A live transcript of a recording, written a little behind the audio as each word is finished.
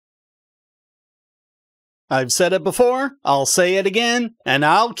I've said it before, I'll say it again, and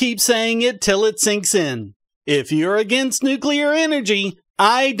I'll keep saying it till it sinks in. If you're against nuclear energy,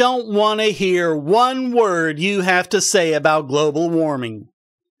 I don't want to hear one word you have to say about global warming.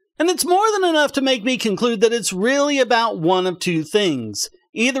 And it's more than enough to make me conclude that it's really about one of two things.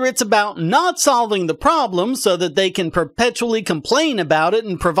 Either it's about not solving the problem so that they can perpetually complain about it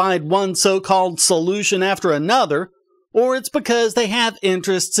and provide one so-called solution after another, or it's because they have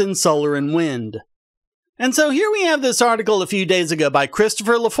interests in solar and wind. And so here we have this article a few days ago by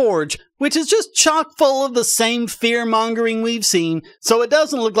Christopher LaForge, which is just chock full of the same fear-mongering we've seen, so it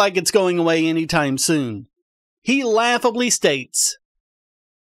doesn't look like it's going away anytime soon. He laughably states,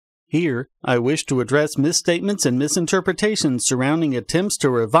 "Here, I wish to address misstatements and misinterpretations surrounding attempts to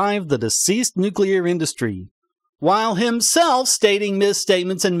revive the deceased nuclear industry," while himself stating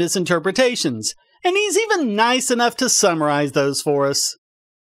misstatements and misinterpretations, and he's even nice enough to summarize those for us.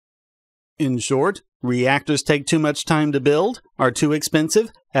 In short, reactors take too much time to build, are too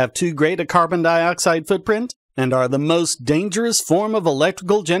expensive, have too great a carbon dioxide footprint, and are the most dangerous form of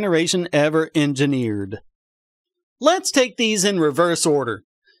electrical generation ever engineered. Let's take these in reverse order.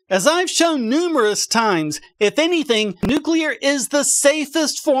 As I've shown numerous times, if anything, nuclear is the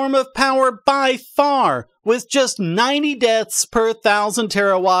safest form of power by far, with just 90 deaths per 1,000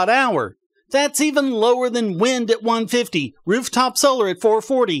 terawatt hour. That's even lower than wind at 150, rooftop solar at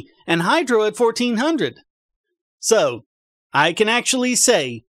 440, and hydro at 1400. So, I can actually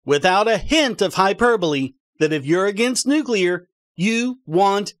say, without a hint of hyperbole, that if you're against nuclear, you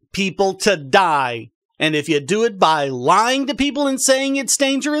want people to die. And if you do it by lying to people and saying it's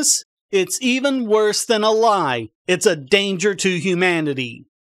dangerous, it's even worse than a lie. It's a danger to humanity.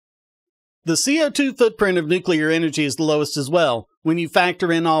 The CO2 footprint of nuclear energy is the lowest as well, when you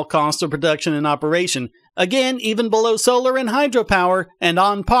factor in all costs of production and operation. Again, even below solar and hydropower, and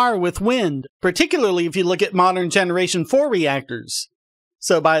on par with wind, particularly if you look at modern Generation 4 reactors.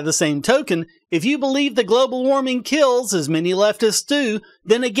 So by the same token, if you believe that global warming kills, as many leftists do,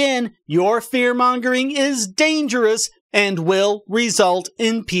 then again, your fear-mongering is dangerous and will result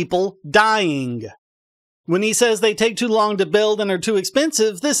in people dying. When he says they take too long to build and are too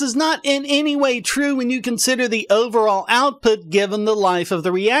expensive, this is not in any way true when you consider the overall output given the life of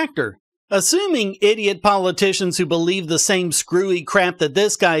the reactor. Assuming idiot politicians who believe the same screwy crap that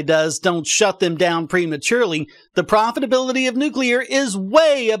this guy does don't shut them down prematurely, the profitability of nuclear is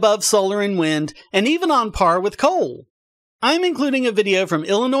way above solar and wind, and even on par with coal. I'm including a video from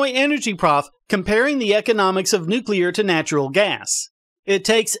Illinois EnergyProf comparing the economics of nuclear to natural gas. It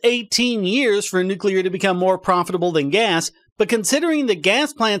takes 18 years for nuclear to become more profitable than gas, but considering that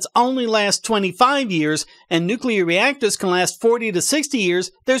gas plants only last 25 years and nuclear reactors can last 40 to 60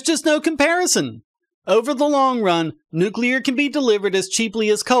 years, there's just no comparison. Over the long run, nuclear can be delivered as cheaply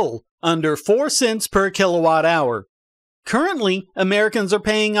as coal, under 4 cents per kilowatt hour. Currently, Americans are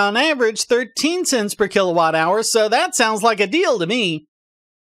paying on average 13 cents per kilowatt hour, so that sounds like a deal to me.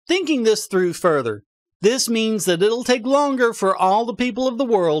 Thinking this through further, this means that it'll take longer for all the people of the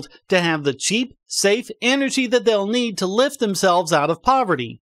world to have the cheap, safe energy that they'll need to lift themselves out of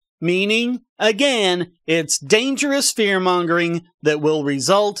poverty. Meaning, again, it's dangerous fear-mongering that will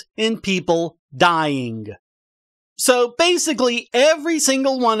result in people dying. So basically, every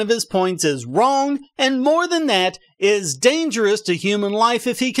single one of his points is wrong, and more than that, is dangerous to human life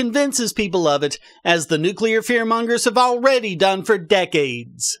if he convinces people of it, as the nuclear fearmongers have already done for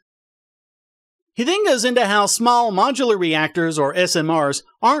decades. He then goes into how small modular reactors, or SMRs,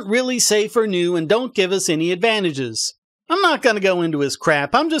 aren't really safe or new and don't give us any advantages. I'm not going to go into his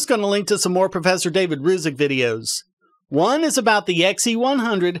crap, I'm just going to link to some more Professor David Ruzic videos. One is about the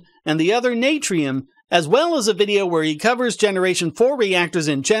XE100 and the other Natrium, as well as a video where he covers Generation 4 reactors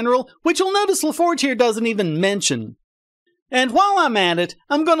in general, which you'll notice LaForge here doesn't even mention. And while I'm at it,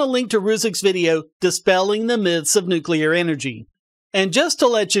 I'm going to link to Ruzic's video, Dispelling the Myths of Nuclear Energy. And just to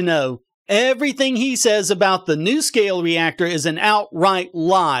let you know, everything he says about the NuScale reactor is an outright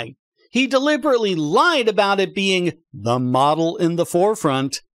lie. He deliberately lied about it being the model in the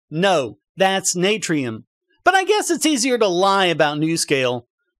forefront. No, that's Natrium. But I guess it's easier to lie about NuScale.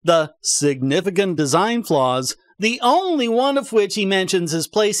 The significant design flaws, the only one of which he mentions is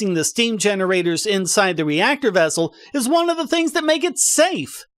placing the steam generators inside the reactor vessel, is one of the things that make it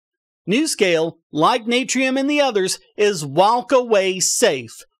safe. NuScale, like Natrium and the others, is walk-away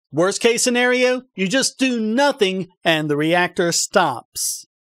safe. Worst case scenario, you just do nothing and the reactor stops.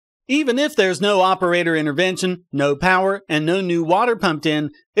 Even if there's no operator intervention, no power, and no new water pumped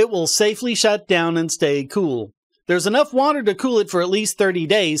in, it will safely shut down and stay cool. There's enough water to cool it for at least 30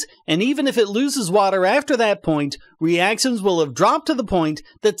 days, and even if it loses water after that point, reactions will have dropped to the point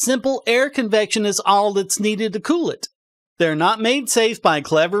that simple air convection is all that's needed to cool it. They're not made safe by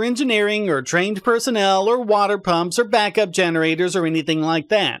clever engineering or trained personnel or water pumps or backup generators or anything like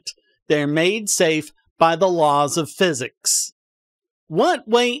that. They're made safe by the laws of physics. What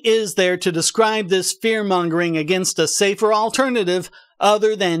way is there to describe this fear-mongering against a safer alternative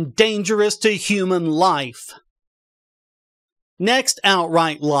other than dangerous to human life? Next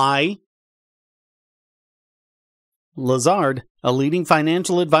outright lie. Lazard, a leading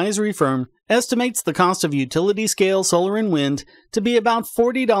financial advisory firm, estimates the cost of utility-scale solar and wind to be about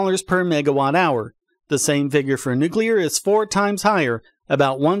 $40 per megawatt hour. The same figure for nuclear is 4 times higher,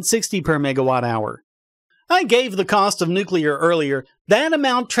 about $160 per megawatt hour. I gave the cost of nuclear earlier. That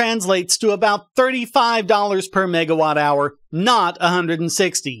amount translates to about $35 per megawatt hour, not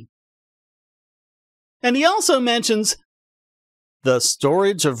 $160. And he also mentions the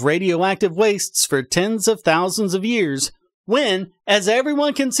storage of radioactive wastes for tens of thousands of years, when, as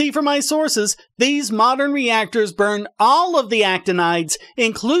everyone can see from my sources, these modern reactors burn all of the actinides,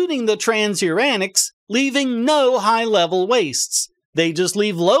 including the transuranics, leaving no high-level wastes. They just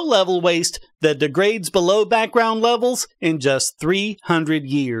leave low-level waste that degrades below background levels in just 300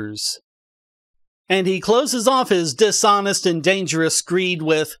 years. And he closes off his dishonest and dangerous screed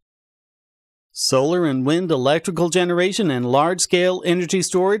with, solar and wind electrical generation and large-scale energy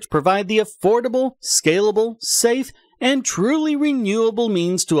storage provide the affordable, scalable, safe, and truly renewable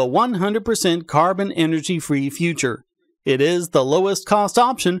means to a 100% carbon energy-free future. It is the lowest cost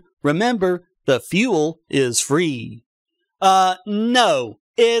option. Remember, the fuel is free. No,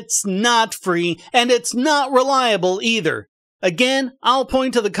 it's not free, and it's not reliable either. Again, I'll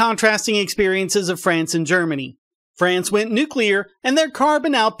point to the contrasting experiences of France and Germany. France went nuclear, and their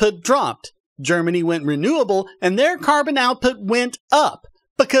carbon output dropped. Germany went renewable, and their carbon output went up.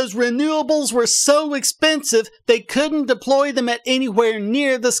 Because renewables were so expensive, they couldn't deploy them at anywhere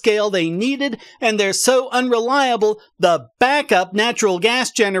near the scale they needed, and they're so unreliable, the backup natural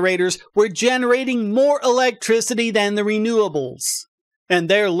gas generators were generating more electricity than the renewables. And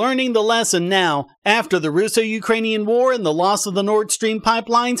they're learning the lesson now, after the Russo-Ukrainian War and the loss of the Nord Stream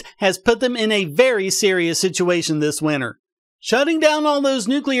pipelines has put them in a very serious situation this winter. Shutting down all those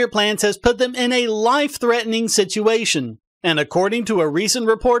nuclear plants has put them in a life-threatening situation. And according to a recent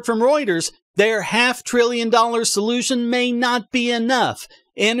report from Reuters, their $500 billion solution may not be enough.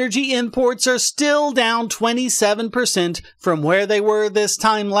 Energy imports are still down 27% from where they were this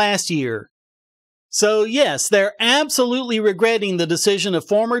time last year. So yes, they're absolutely regretting the decision of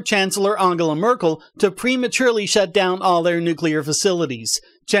former Chancellor Angela Merkel to prematurely shut down all their nuclear facilities.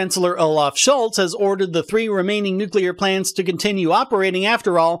 Chancellor Olaf Scholz has ordered the 3 remaining nuclear plants to continue operating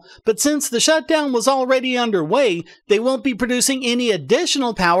after all, but since the shutdown was already underway, they won't be producing any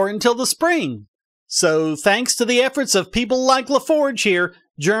additional power until the spring. So thanks to the efforts of people like LaForge here,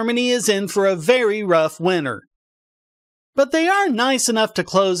 Germany is in for a very rough winter. But they are nice enough to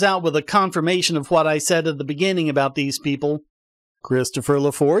close out with a confirmation of what I said at the beginning about these people. Christopher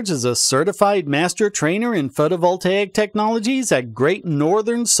LaForge is a certified master trainer in photovoltaic technologies at Great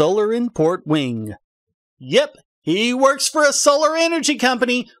Northern Solar in Port Wing. Yep, he works for a solar energy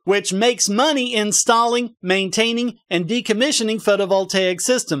company which makes money installing, maintaining, and decommissioning photovoltaic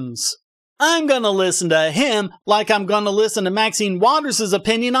systems. I'm gonna listen to him like I'm gonna listen to Maxine Waters'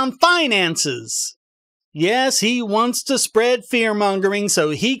 opinion on finances. Yes, he wants to spread fear-mongering so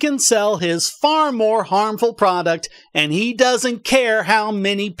he can sell his far more harmful product, and he doesn't care how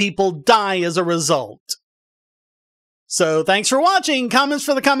many people die as a result. So thanks for watching. Comments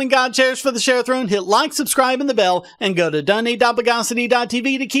for the Common God, shares for the Share Throne. Hit like, subscribe, and the bell, and go to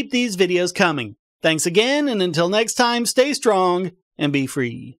donate.bogosity.tv to keep these videos coming. Thanks again, and until next time, stay strong and be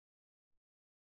free.